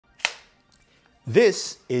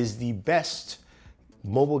This is the best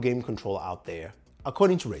mobile game controller out there,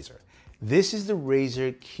 according to Razer. This is the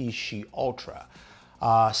Razer Kishi Ultra.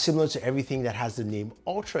 Similar to everything that has the name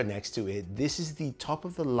Ultra next to it, this is the top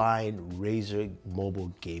of the line Razer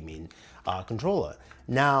mobile gaming controller.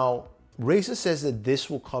 Now, Razer says that this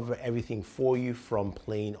will cover everything for you from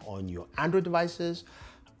playing on your Android devices,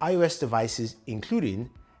 iOS devices, including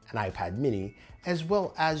an iPad mini, as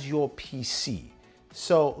well as your PC.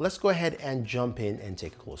 So let's go ahead and jump in and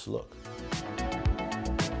take a closer look.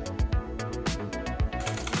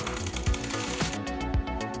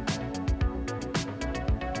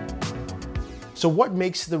 So what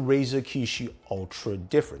makes the Razer Kishi Ultra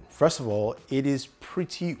different? First of all, it is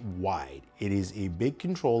pretty wide. It is a big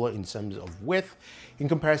controller in terms of width in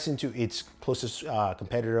comparison to its closest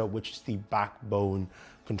competitor, which is the Backbone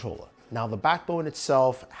controller. Now, the Backbone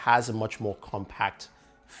itself has a much more compact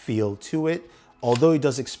feel to it, although it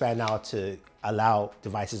does expand out to allow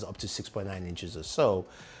devices up to 6.9 inches or so.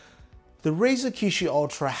 The Razer Kishi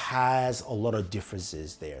Ultra has a lot of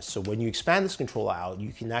differences there. So when you expand this controller out,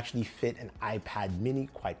 you can actually fit an iPad mini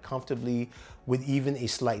quite comfortably with even a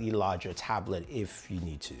slightly larger tablet if you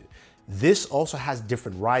need to. This also has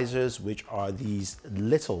different risers, which are these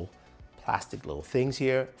little plastic little things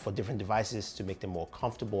here for different devices to make them more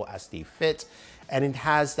comfortable as they fit. And it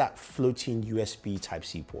has that floating USB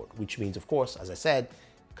Type-C port, which means, of course, as I said,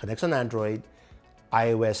 connects on Android,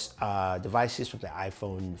 iOS devices from the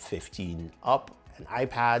iPhone 15 up, and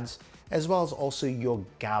iPads, as well as also your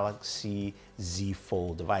Galaxy Z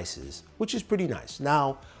Fold devices, which is pretty nice.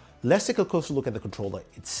 Now, let's take a closer look at the controller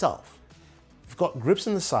itself. You've got grips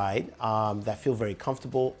on the side that feel very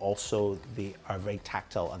comfortable. Also, they are very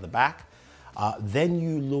tactile at the back. Then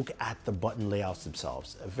you look at the button layouts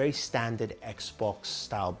themselves. A very standard Xbox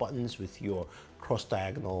style buttons with your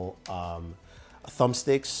cross-diagonal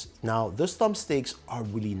thumbsticks. Now, those thumbsticks are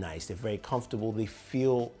really nice. They're very comfortable. They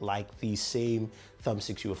feel like the same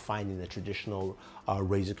thumbsticks you would find in a traditional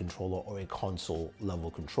Razer controller or a console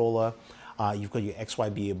level controller. You've got your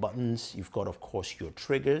XYBA buttons. You've got, of course, your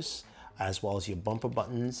triggers, as well as your bumper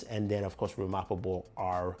buttons, and then, of course, remappable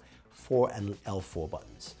R4 and L4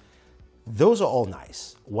 buttons. Those are all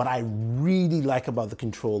nice. What I really like about the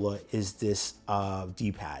controller is this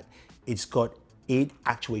D-pad. It's got 8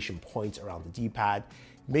 actuation points around the D-pad,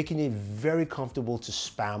 making it very comfortable to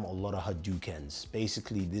spam a lot of Hadoukens.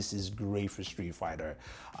 Basically, this is great for Street Fighter.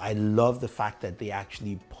 I love the fact that they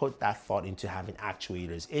actually put that thought into having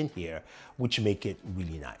actuators in here, which make it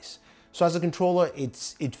really nice. So as a controller,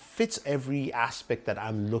 it fits every aspect that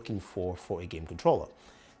I'm looking for a game controller.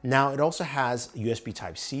 Now, it also has USB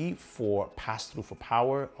Type-C for pass-through for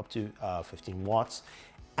power up to 15 watts,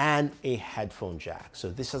 and a headphone jack. So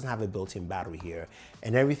this doesn't have a built-in battery here,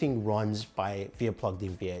 and everything runs plugged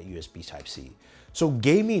in via USB Type-C. So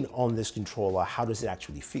gaming on this controller, how does it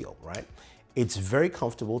actually feel, right? It's very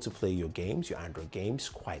comfortable to play your games, your Android games,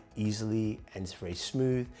 quite easily, and it's very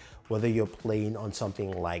smooth. Whether you're playing on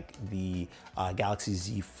something like the Galaxy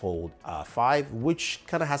Z Fold 5, which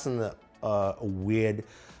kind of has a weird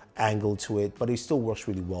angle to it, but it still works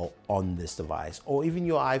really well on this device, or even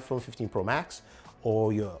your iPhone 15 Pro Max,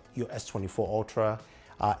 or your S24 Ultra,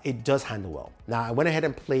 it does handle well. Now, I went ahead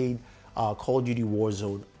and played Call of Duty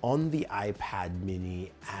Warzone on the iPad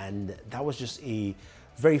mini, and that was just a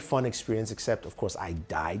very fun experience, except, of course, I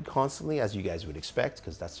died constantly, as you guys would expect,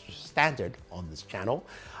 because that's just standard on this channel.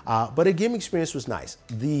 But the game experience was nice.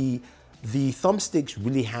 The thumbsticks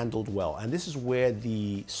really handled well, and this is where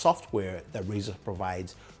the software that Razer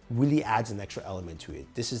provides really adds an extra element to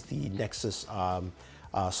it. This is the Nexus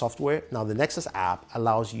software. Now, the Nexus app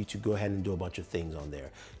allows you to go ahead and do a bunch of things on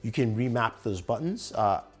there. You can remap those buttons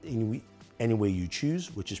any way you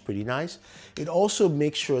choose, which is pretty nice. It also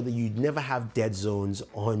makes sure that you never have dead zones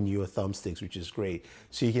on your thumbsticks, which is great.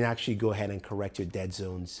 So you can actually go ahead and correct your dead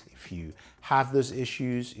zones if you have those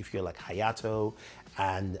issues. If you're like Hayato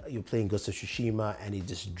and you're playing Ghost of Tsushima and it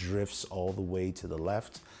just drifts all the way to the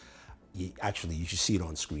left, actually, you should see it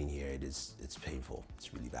on screen here. It's painful.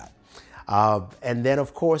 It's really bad. And then,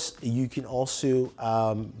 of course, you can also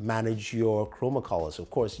manage your chroma colors. Of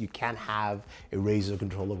course, you can't have a Razer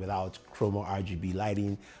controller without chroma RGB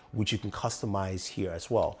lighting, which you can customize here as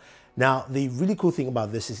well. Now, the really cool thing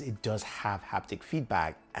about this is it does have haptic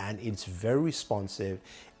feedback, and it's very responsive,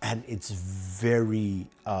 and it's very,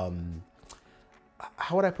 how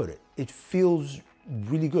would I put it? It feels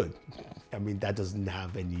really good. I mean, that doesn't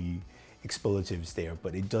have any expletives there,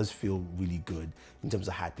 but it does feel really good in terms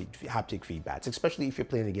of haptic feedbacks, especially if you're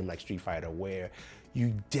playing a game like Street Fighter, where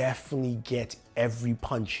you definitely get every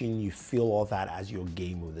punching, you feel all that as you're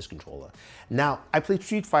gaming with this controller. Now, I played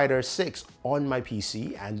Street Fighter 6 on my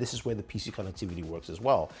PC, and this is where the PC connectivity works as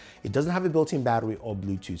well. It doesn't have a built-in battery or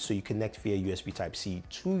Bluetooth, so you connect via USB Type-C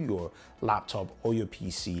to your laptop or your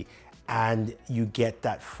PC, and you get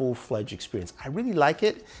that full-fledged experience. I really like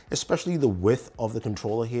it, especially the width of the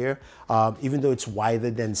controller here. Even though it's wider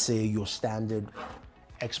than, say, your standard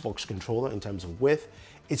Xbox controller in terms of width,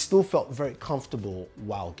 it still felt very comfortable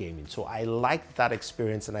while gaming. So I liked that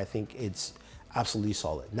experience, and I think it's absolutely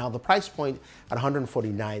solid. Now, the price point at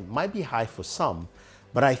 $149 might be high for some,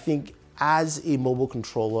 but I think as a mobile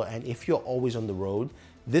controller, and if you're always on the road,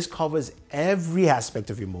 this covers every aspect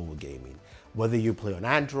of your mobile gaming. Whether you play on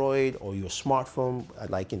Android or your smartphone,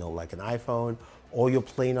 like an iPhone, or you're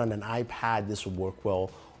playing on an iPad, this will work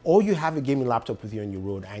well. Or you have a gaming laptop with you on your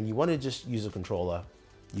road and you want to just use a controller,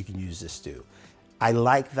 you can use this too. I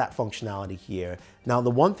like that functionality here. Now,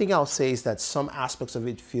 the one thing I'll say is that some aspects of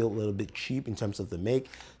it feel a little bit cheap in terms of the make.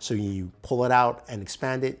 So you pull it out and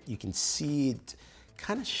expand it, you can see it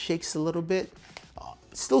kind of shakes a little bit.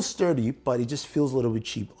 It's still sturdy, but it just feels a little bit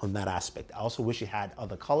cheap on that aspect. I also wish it had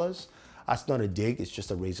other colors. That's not a dig, it's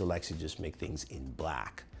just a Razer likes to just make things in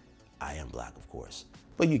black. I am black, of course,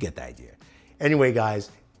 but you get the idea. Anyway,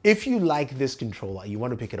 guys, if you like this controller and you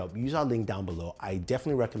want to pick it up, use our link down below. I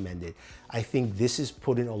definitely recommend it. I think this is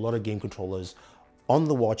putting a lot of game controllers on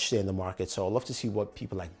the watch there in the market. So I'd love to see what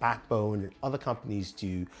people like Backbone and other companies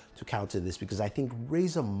do to counter this, because I think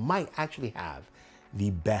Razer might actually have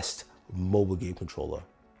the best mobile game controller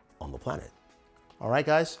on the planet. All right,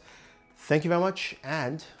 guys, thank you very much,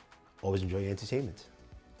 and always enjoy your entertainment.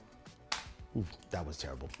 Ooh, that was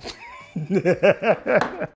terrible.